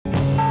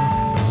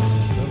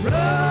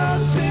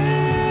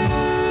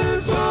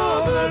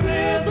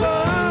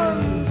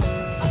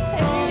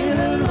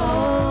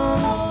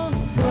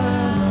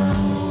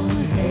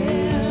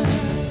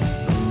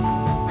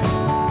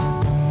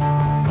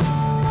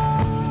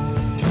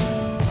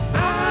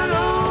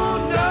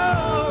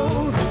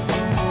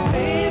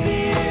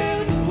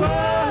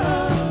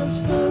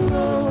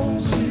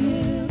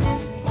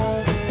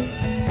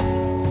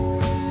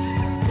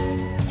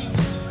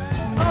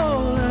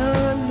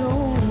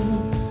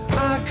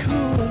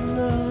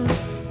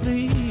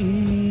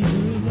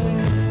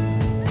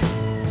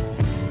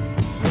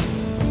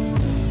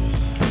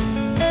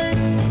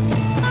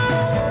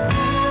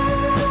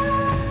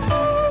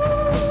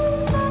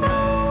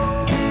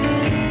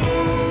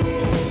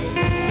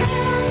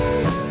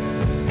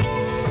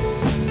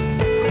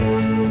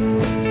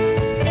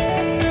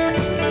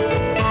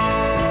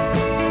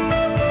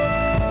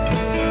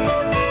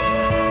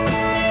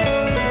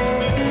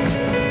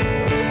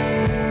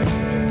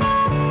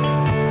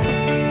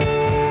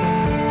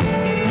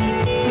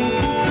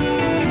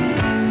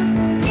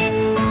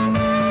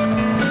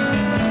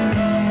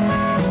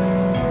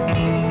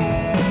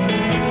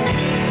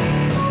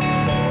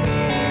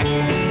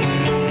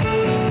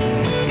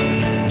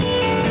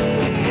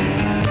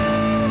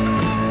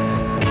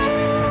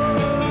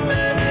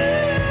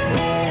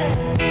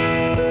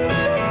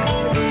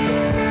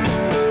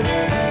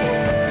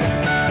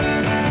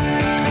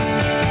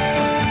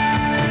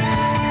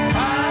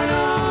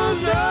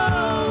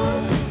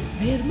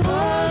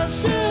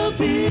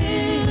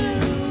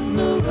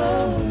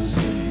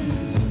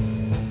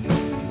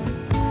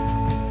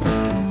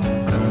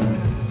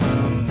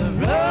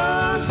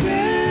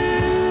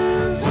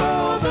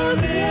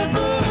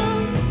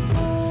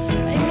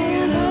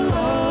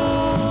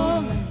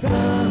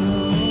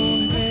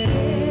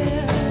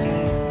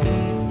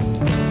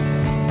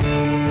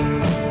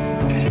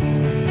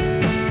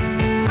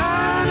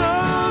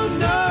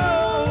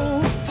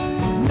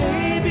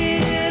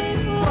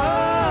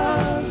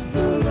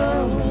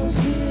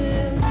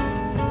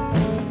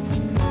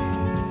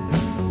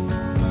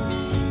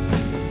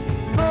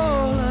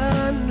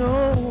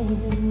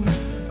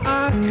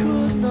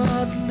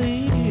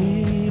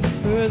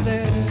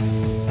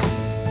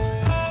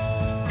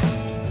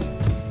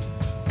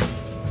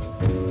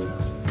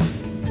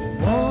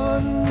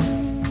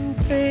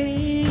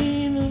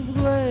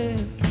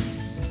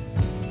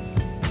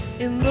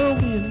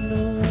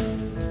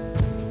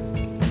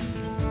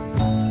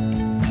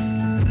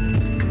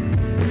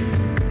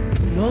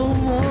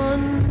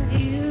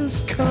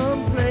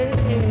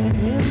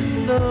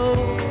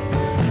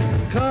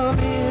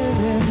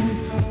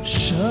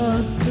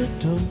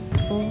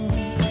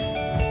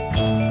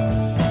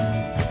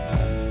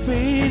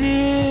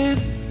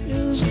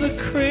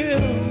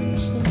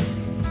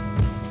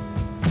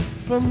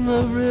From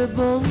the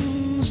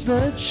ribbons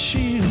that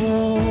she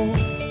wore.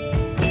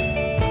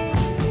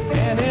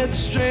 And it's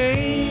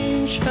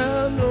strange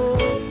how no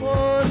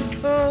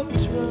one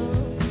comes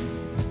round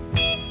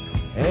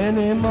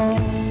anymore.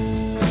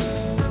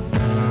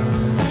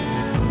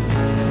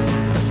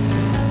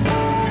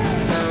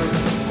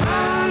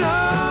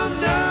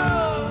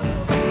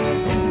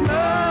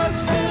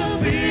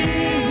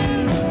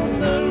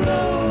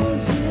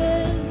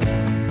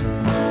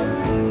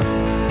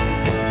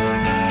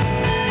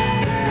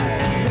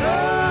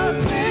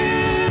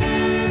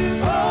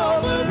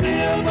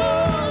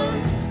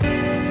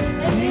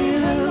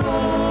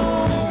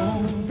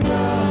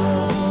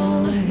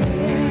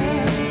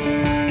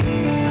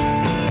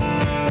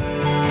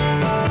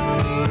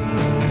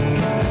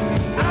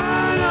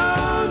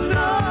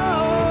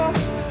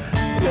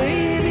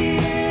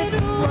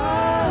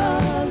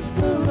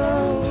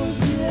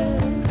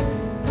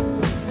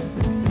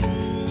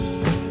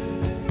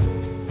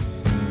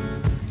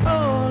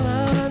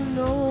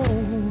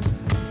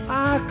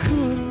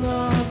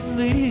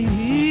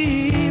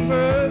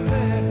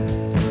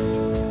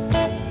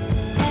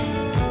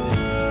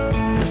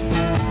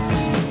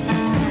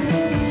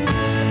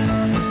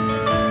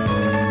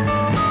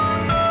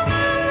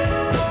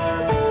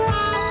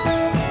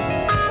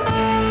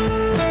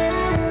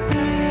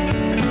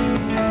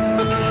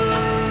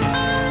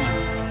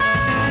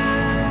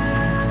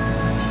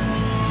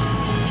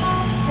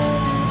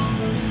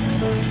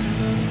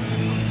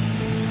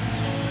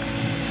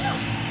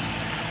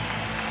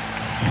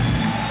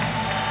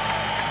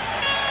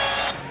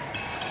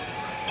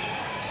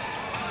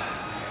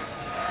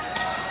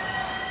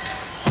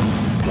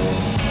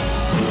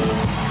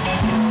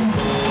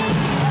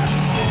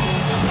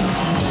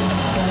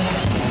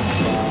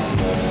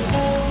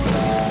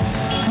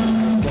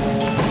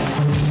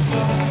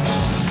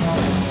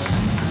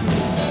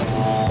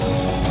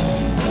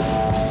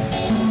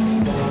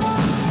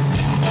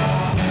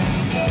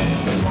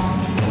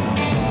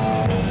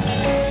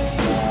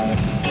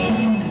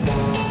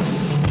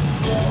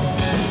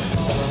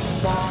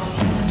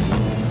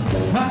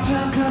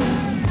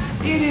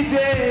 Any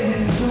day,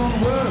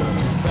 don't worry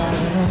about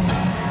it.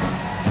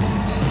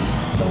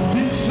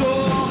 Been so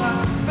long I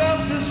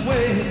felt this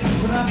way,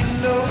 but I'm in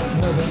no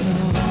hurry.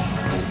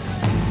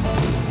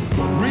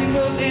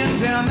 Rainbows end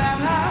down that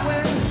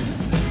highway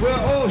where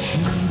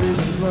ocean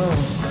breezes blow.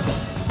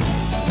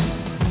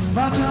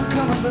 My time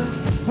coming, the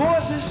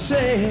voices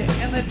say,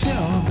 and they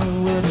tell me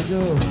where to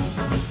go.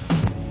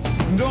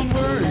 Don't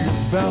worry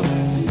about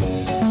me.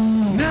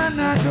 Nah,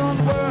 nah, don't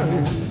worry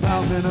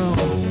about me, no.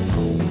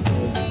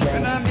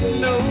 And I'm in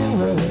no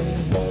hurry.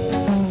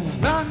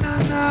 Nah, nah,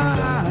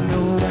 nah, I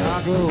know where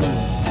I go.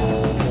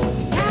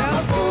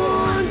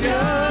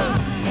 California,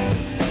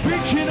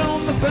 preaching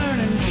on the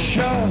burning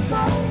shore.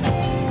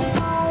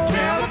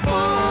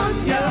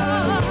 California,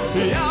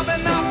 I've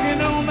been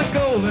knocking on the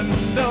golden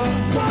door.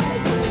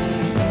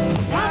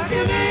 Like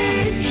an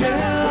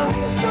angel,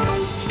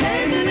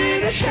 standing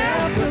in a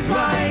shaft of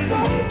light,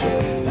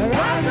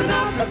 rising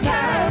up to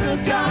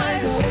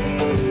paradise.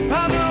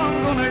 I know I'm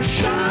gonna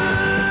shine.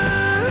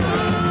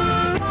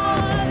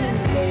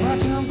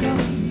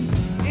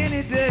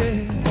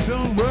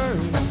 Don't worry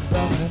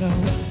about me now.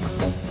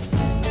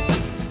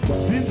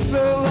 Been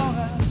so long I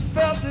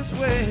felt this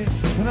way,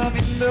 and I'm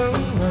in no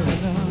hurry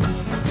now.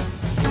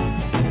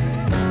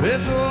 Been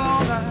so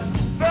long I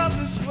felt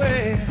this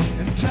way,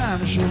 and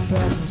time is sure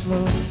passing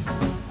slow.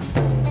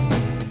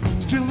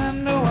 Still I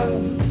know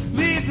I'll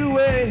lead the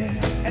way,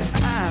 and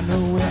I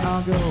know where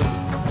I'll go.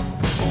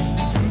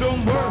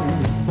 Don't worry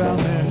about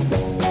me.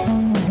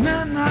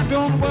 Nah, nah,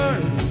 don't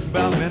worry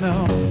about me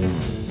now.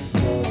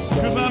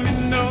 'Cause I'm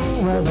in no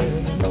hurry.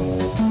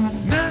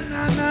 Nah,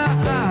 nah, nah,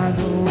 I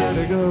know where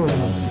to go.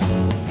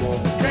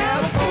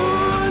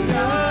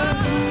 California,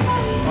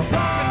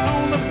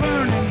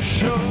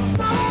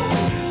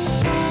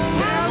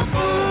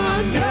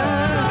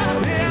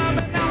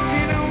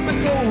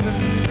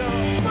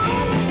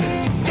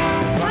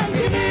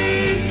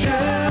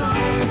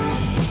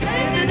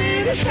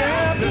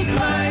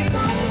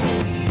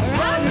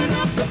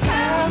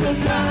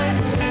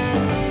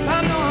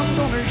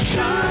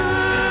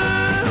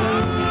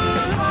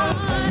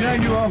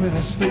 falling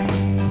asleep.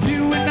 You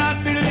would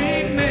not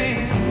believe me.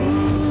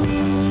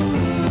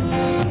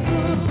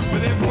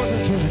 But it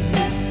wasn't telling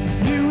me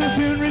you would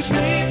soon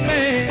receive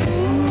me.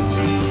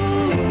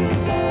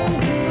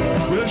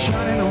 Well,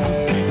 shining on the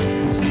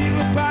beach,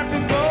 silver pipe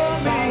before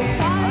me.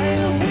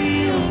 Fire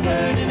wheel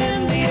burning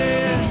in the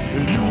air.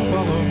 And you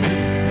follow me,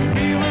 and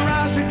we will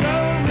rise to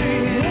glory.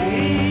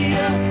 Way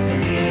up the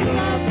middle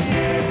of the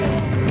air.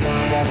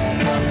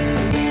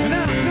 And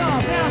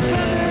now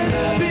coming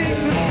the big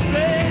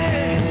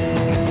mistake.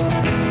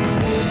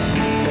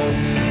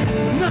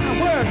 My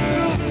word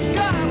through the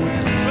sky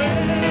with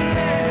rain.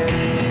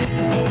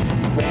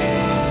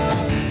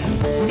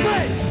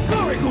 May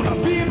glory gonna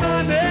be my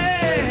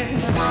name.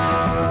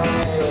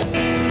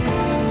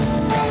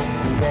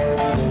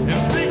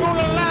 And they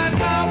gonna light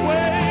my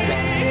way.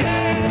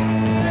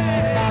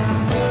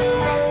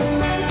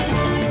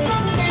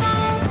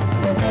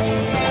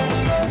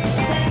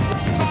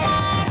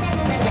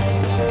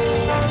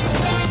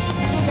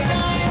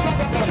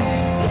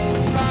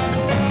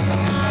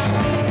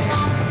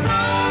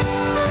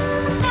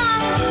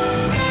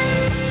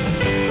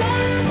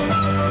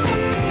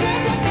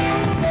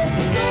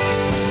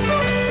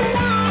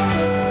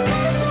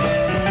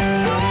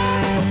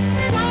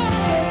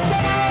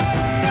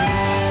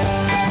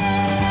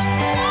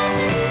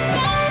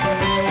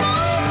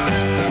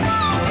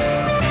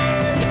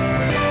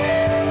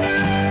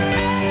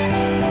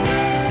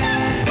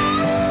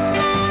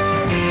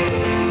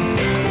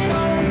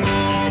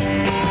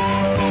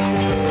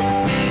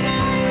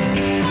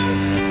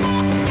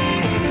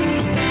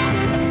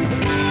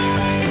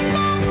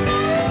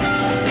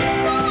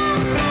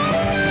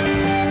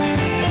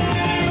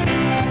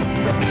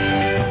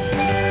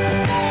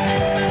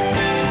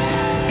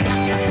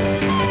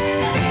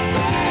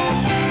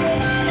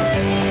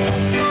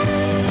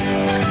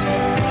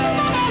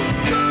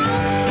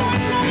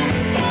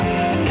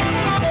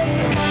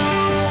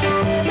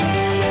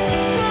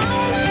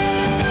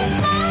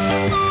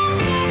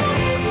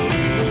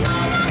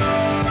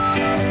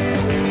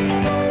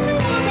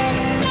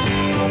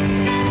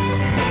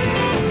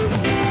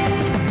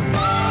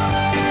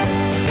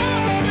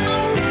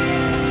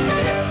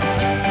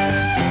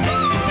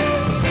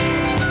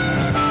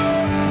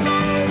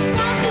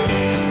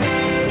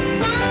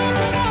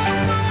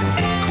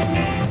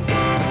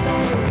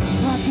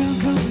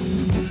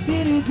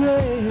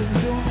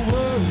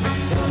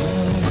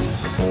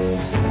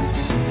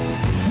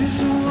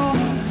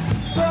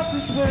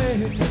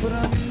 But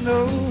I'm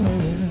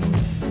nowhere.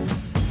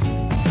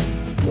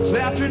 This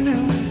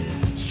afternoon,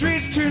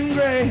 streets turn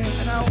gray,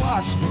 and I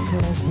watch the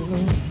cars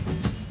below.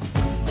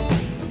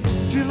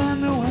 Still I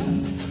know I'll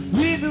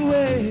lead the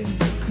way,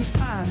 'cause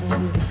I know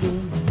where to go.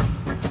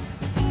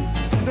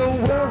 Don't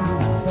worry,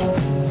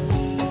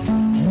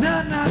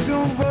 nah, nah,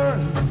 don't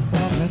worry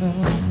about it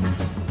all,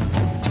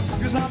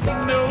 'cause I'm in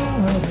no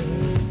hurry.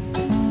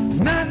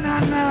 Nah,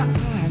 nah, nah,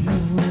 I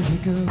know where to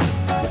go.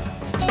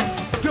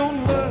 Don't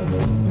worry.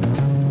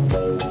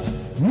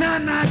 Nah,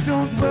 nah,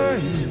 don't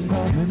worry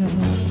about me, no.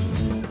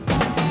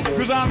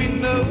 'Cause I'm in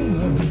no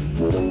hurry.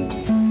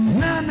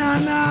 Nah, nah,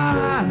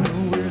 nah, I know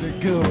where to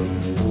go.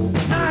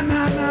 Nah,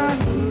 nah, nah.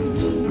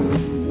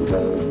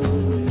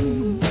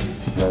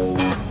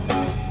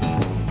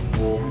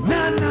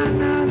 Nah, nah,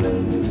 nah, nah.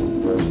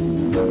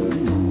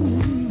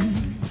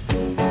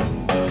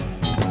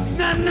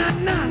 Nah, nah,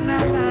 nah,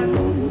 nah,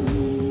 nah.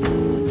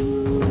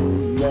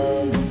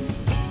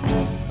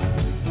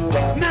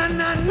 Nah,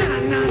 nah, nah,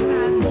 nah,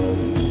 nah.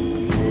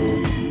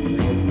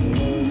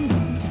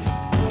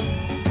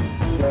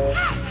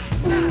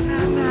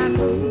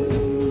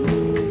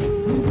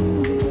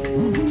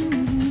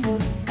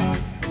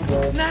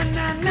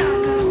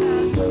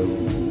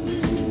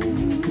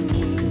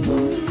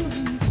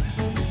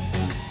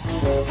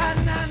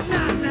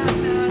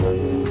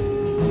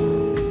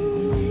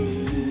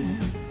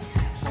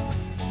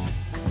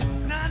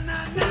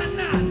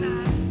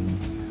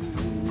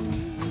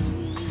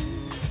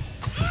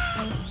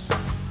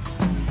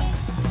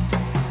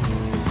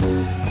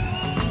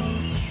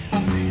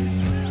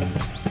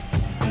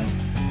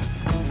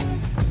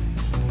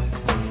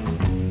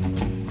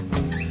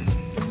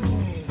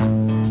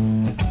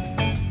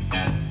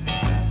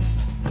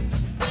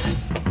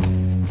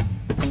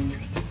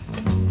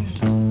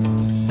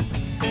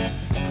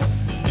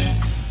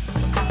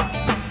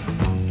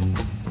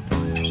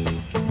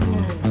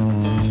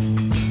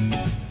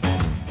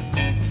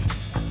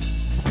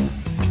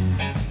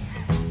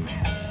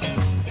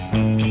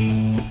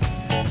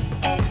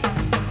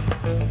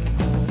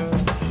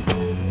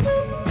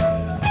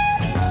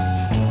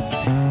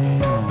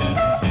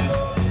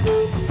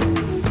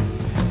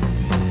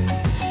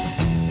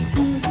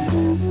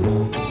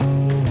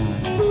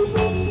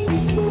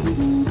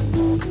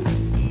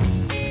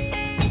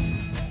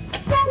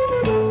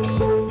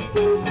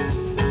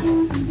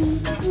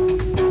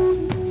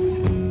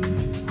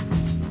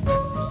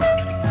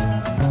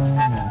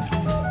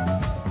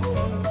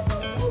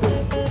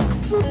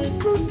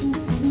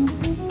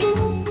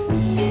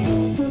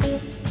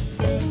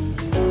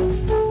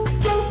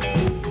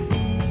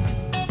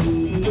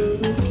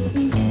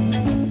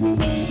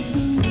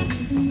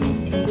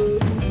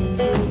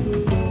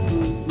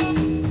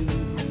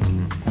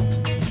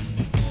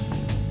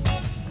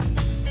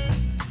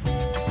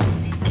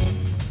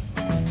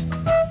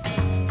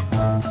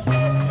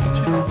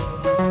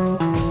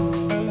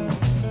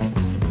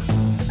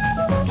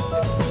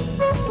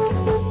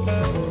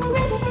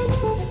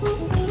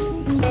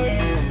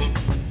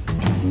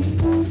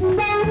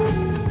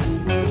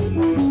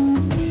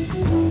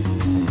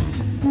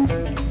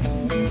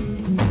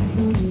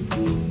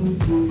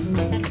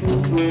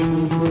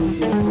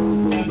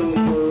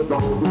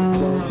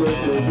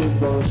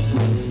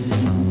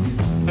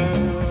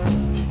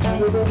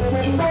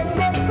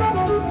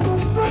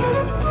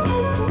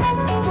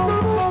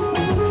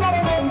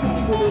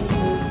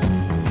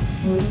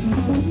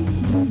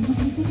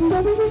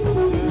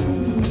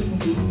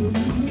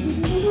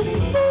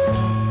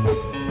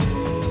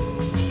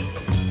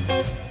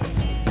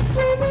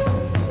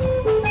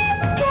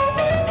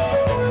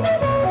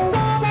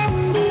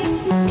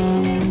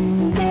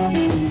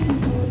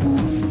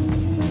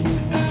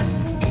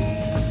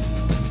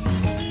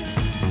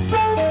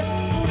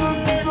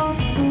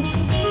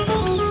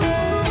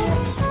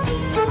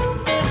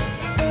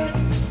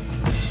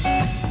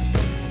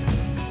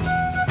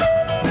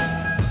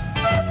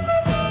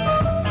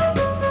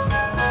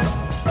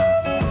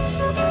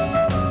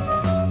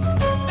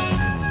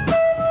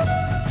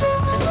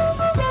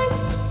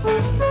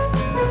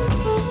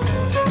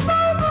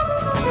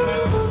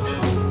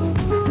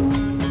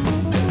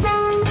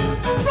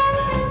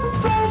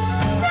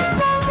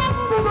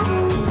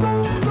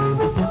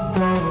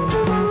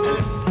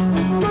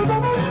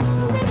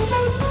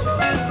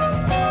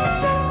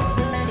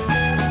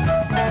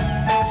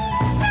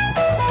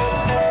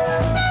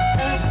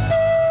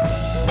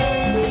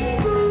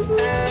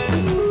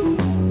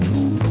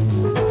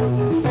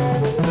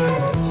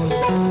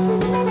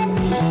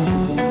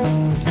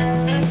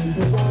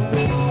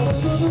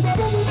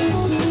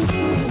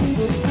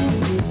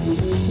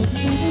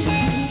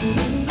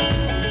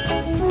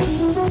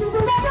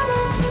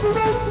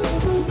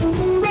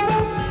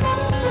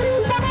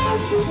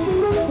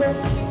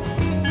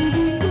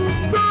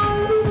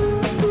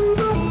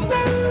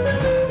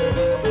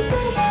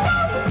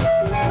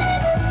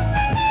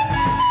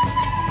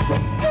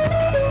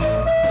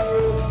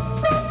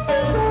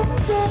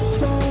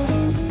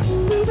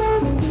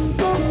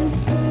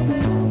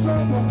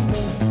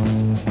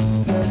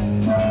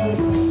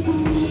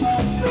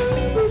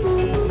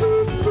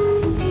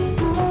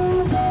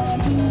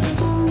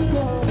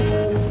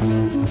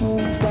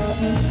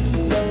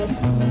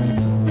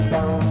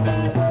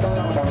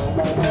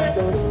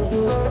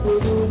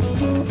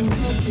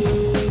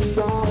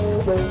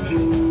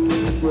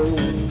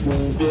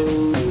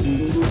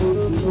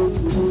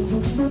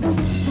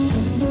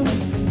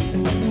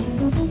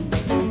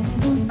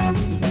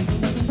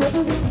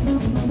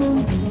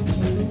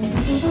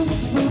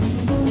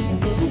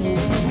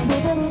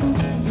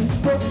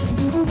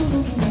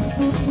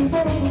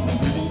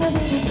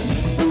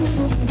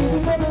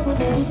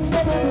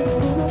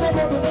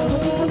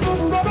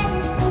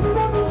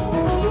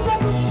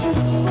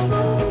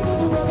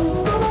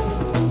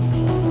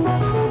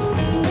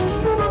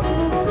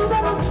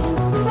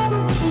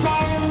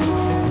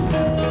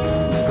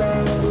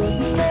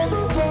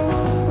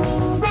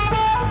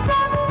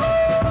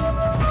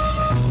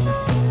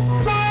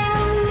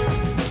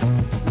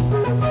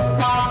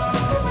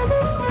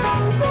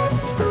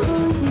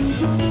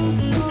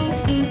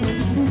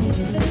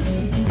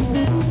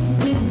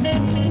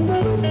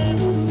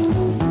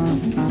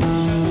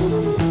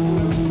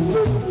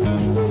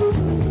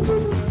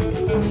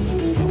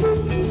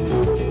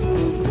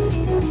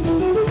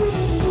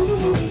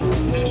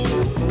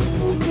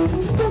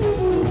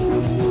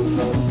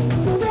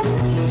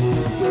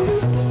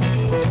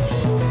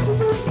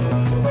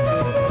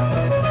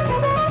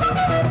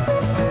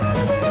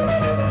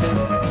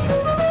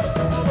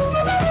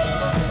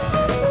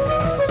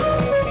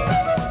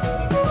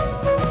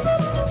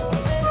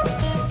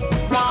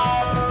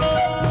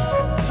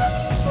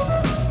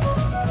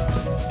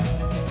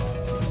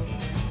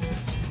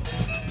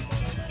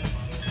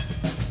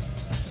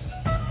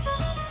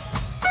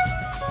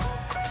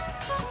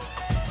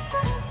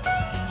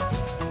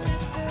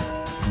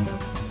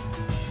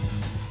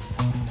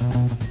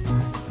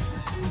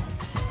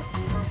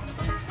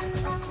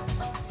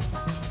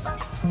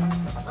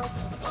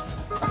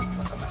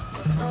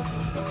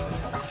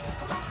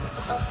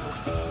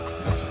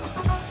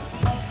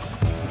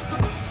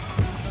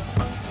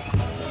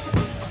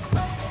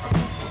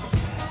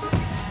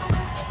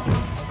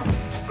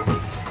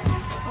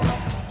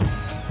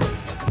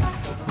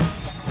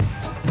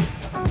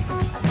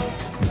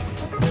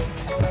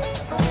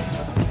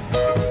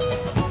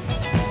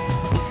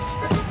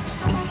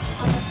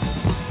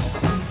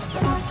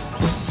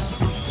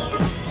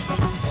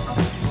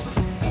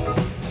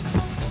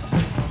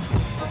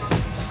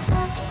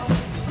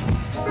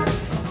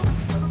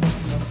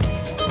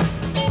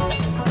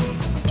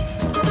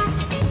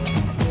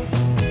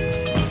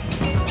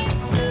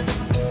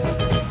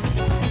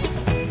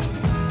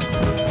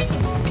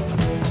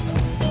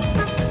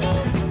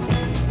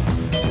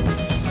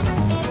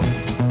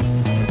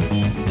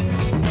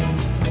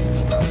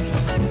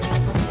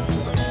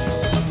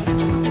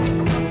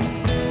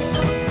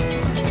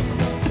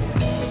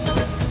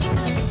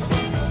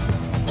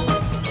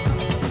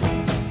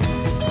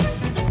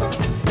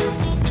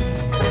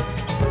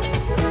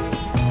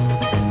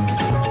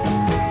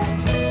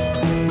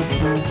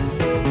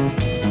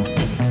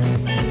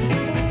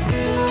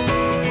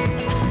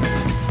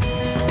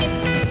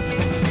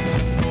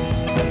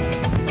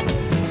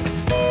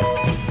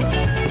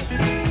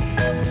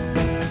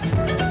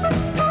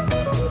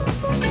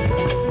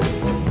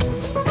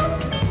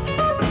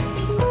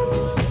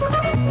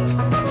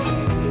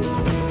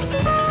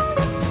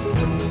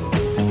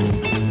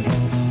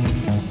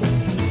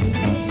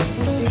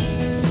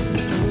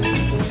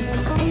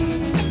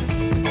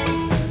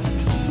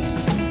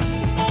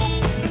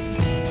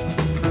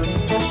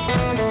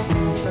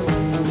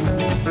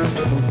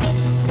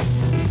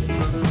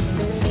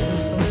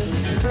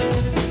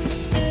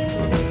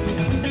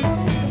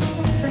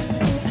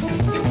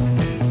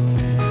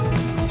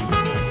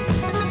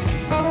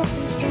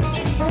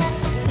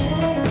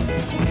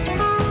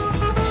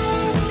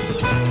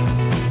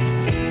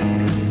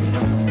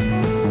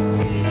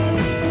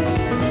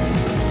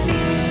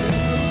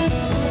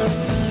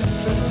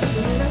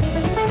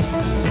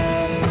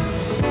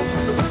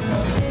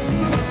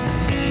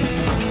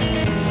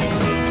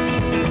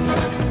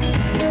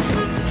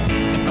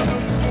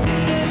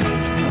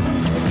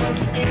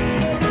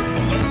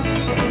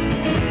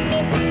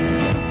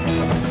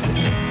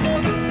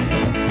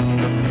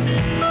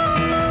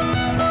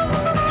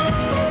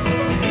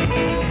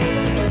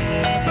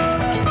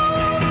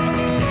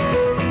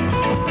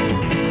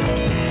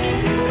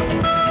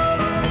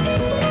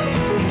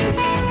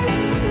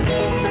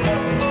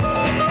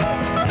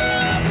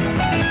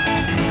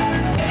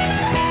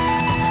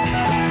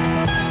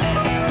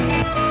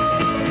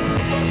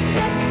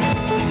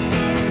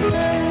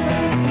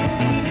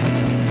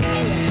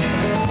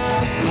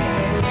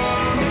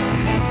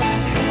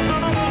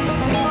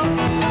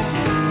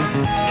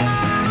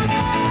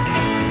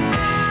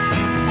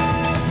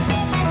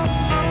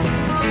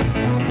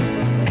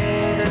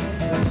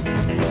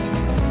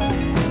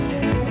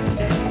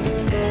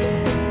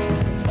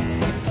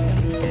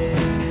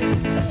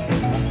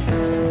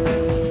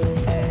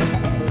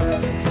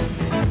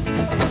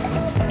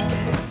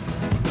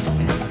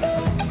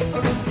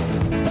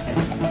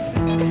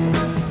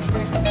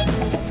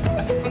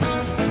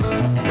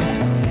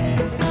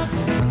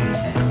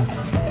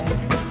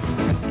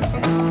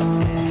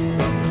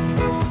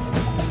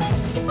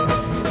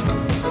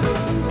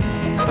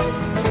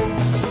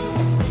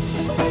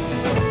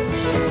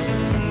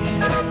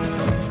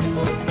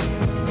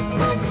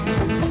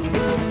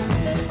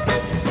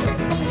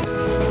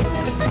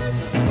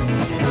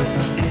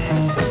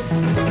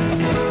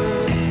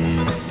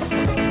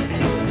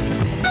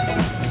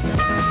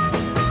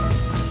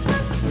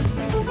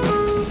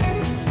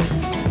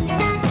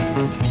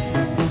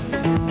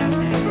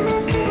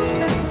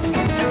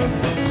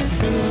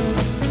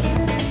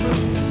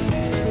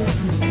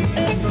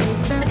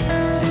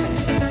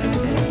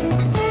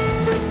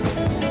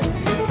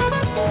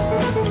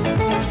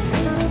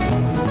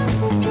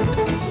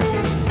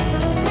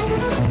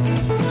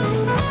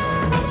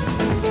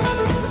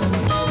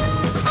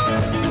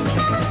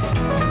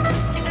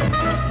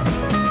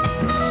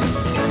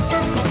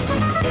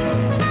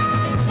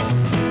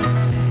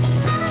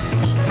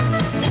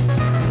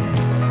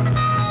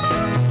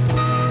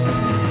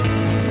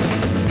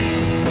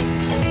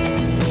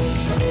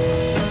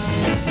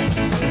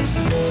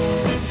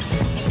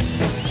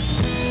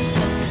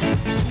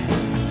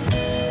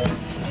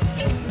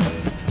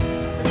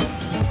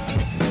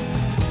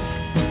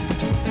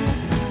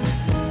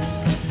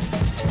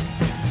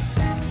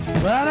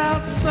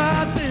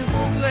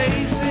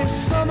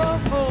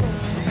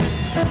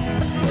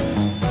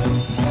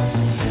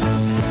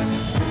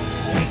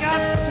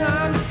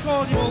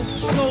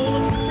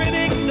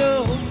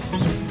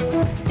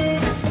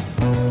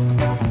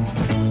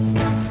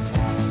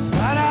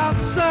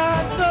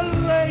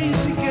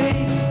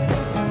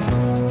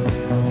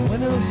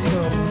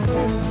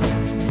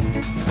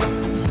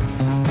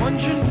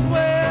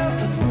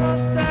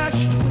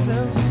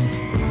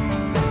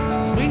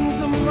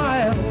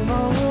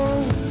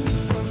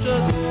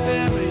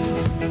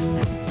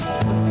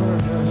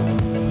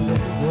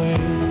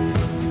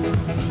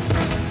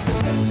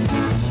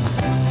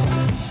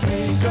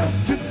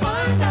 got to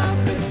find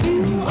out that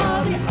you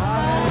are the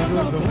eyes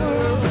of the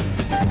world.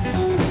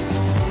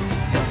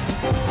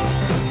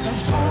 The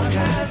heart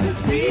has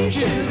its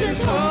beaches,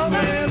 its home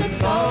and the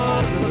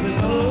thoughts of its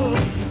soul.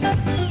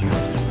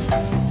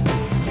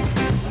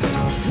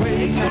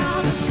 Wake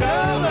now,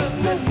 discover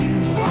that you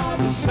are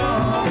the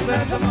song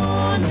that the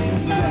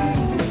morning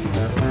brings.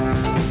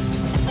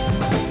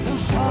 The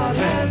heart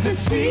has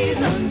its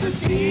seasons,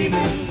 its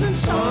evenings, and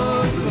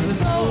songs of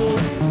its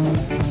own.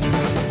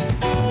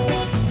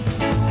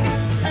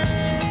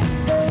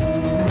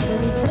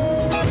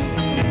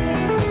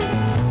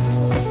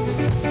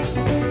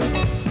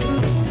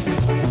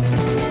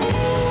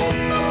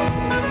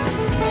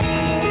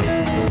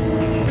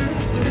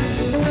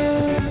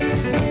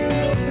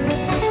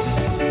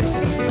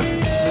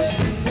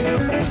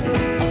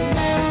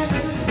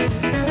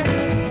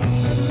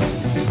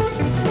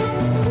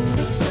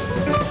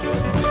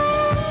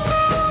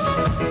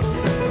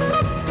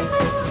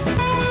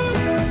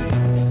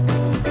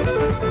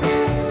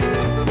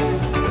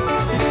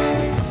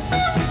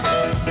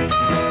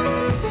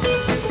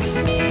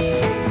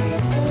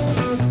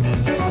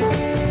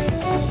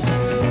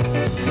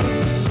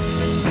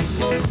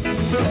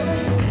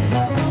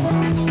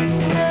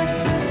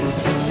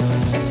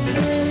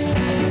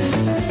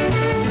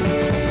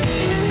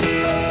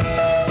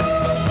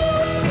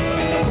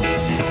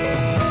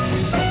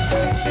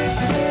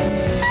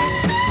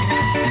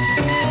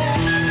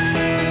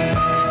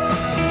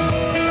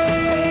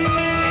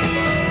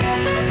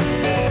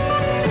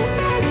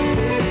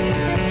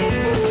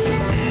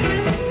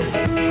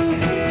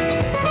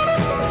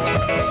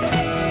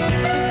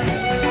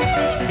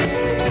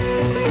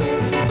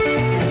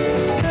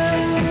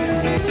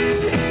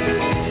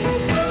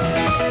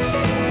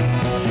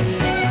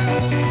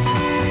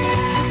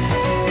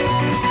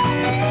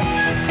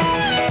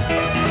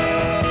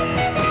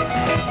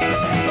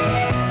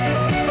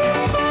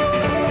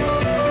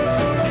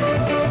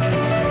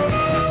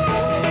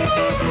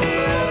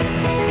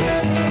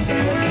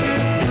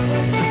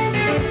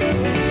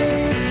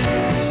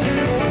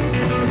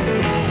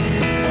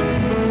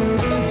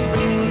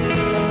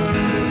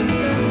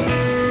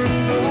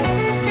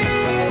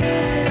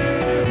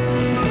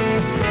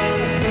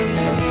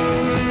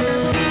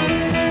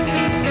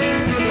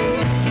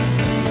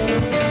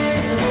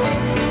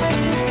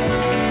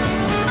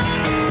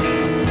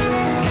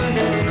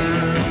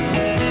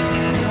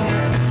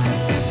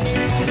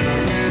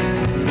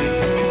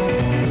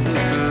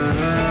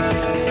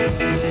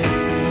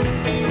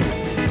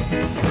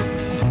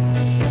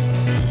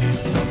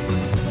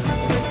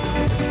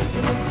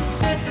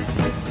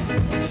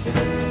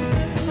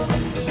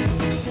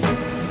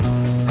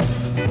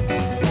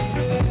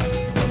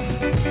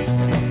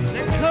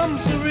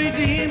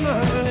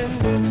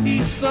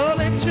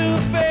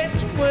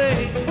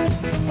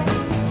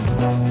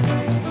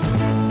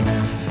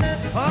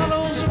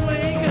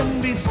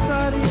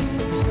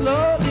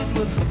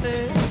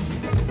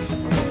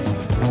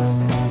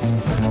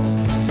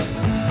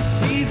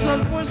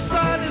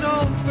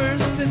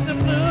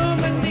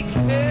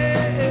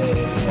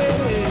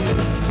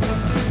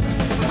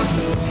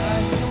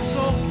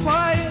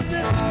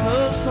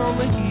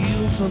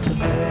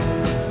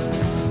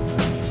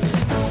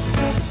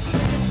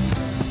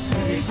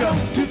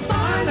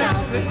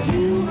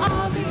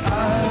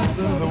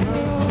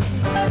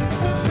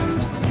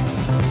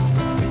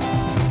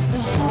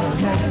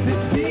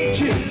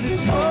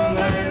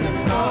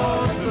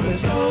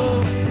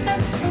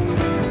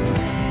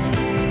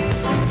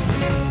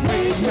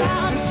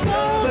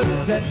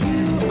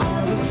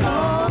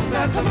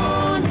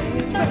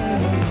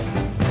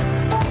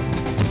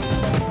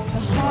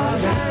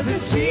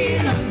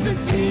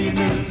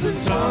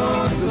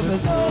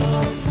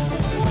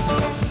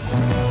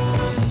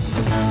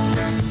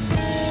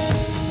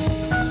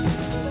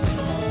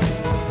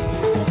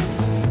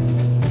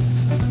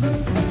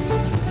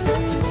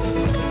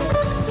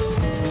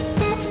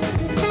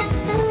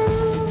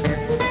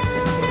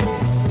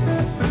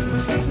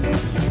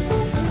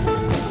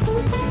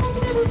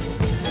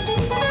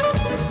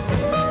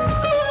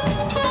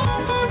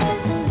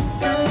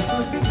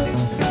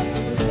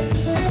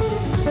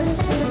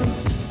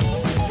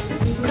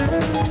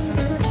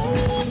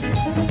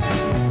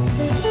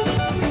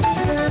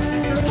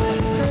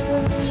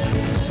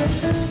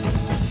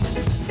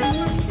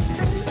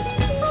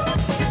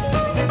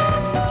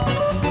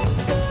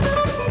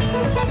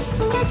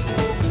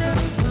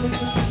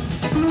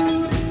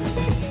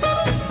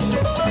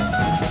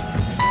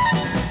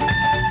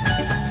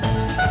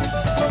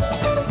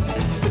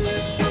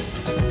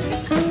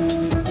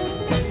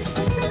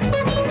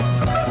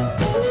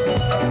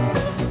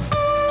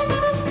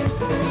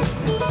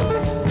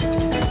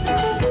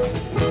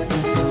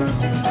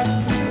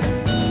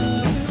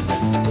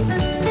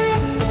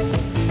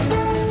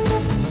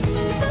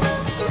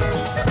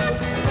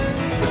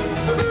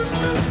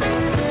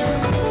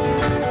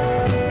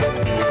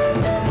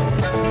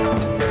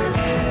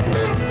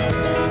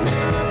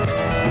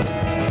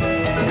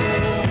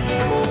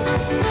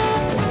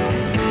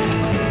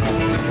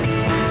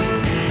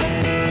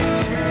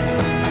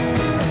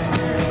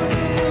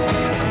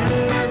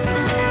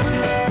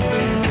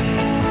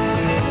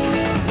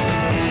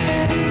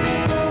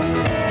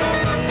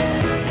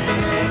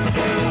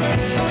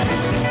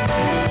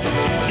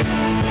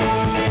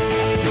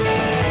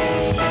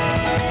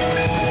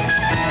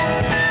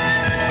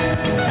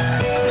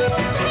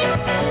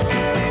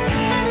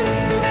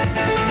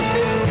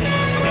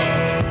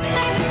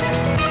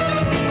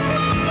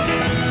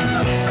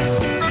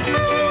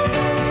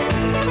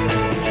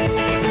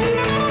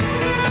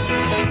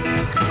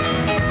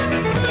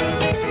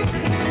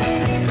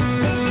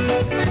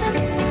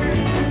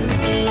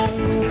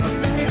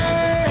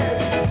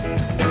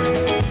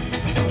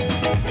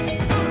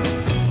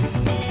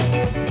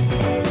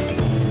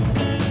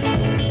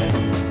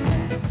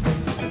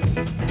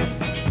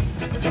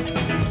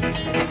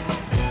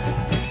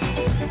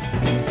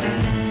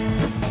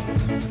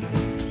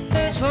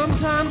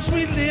 Sometimes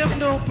we live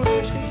no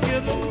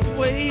particular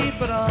way,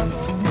 but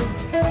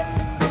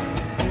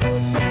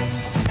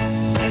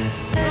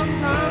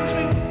sometimes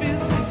we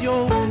visit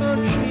your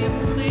country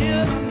and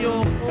live in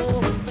your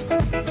home.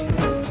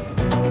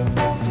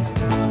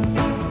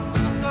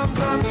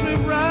 Sometimes we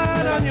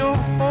ride on your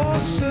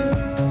horses.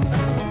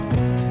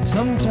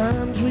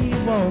 Sometimes we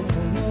walk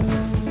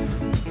alone.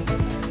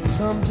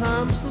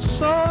 Sometimes the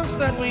songs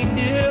that we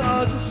hear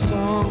are just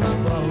songs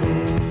of our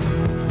own.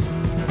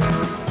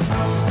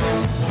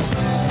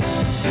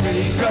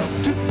 Wake up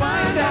to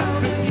find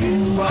out that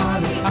you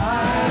are the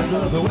eyes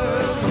of the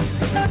world.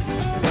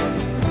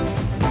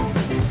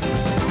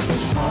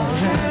 Heart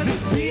has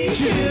its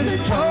beaches,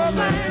 its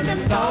homeland,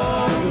 and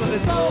thoughts of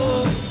its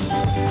own.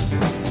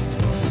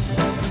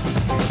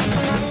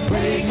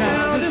 Wake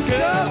now,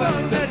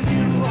 discover that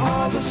you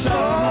are the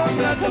song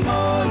that the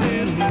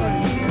morning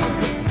brings.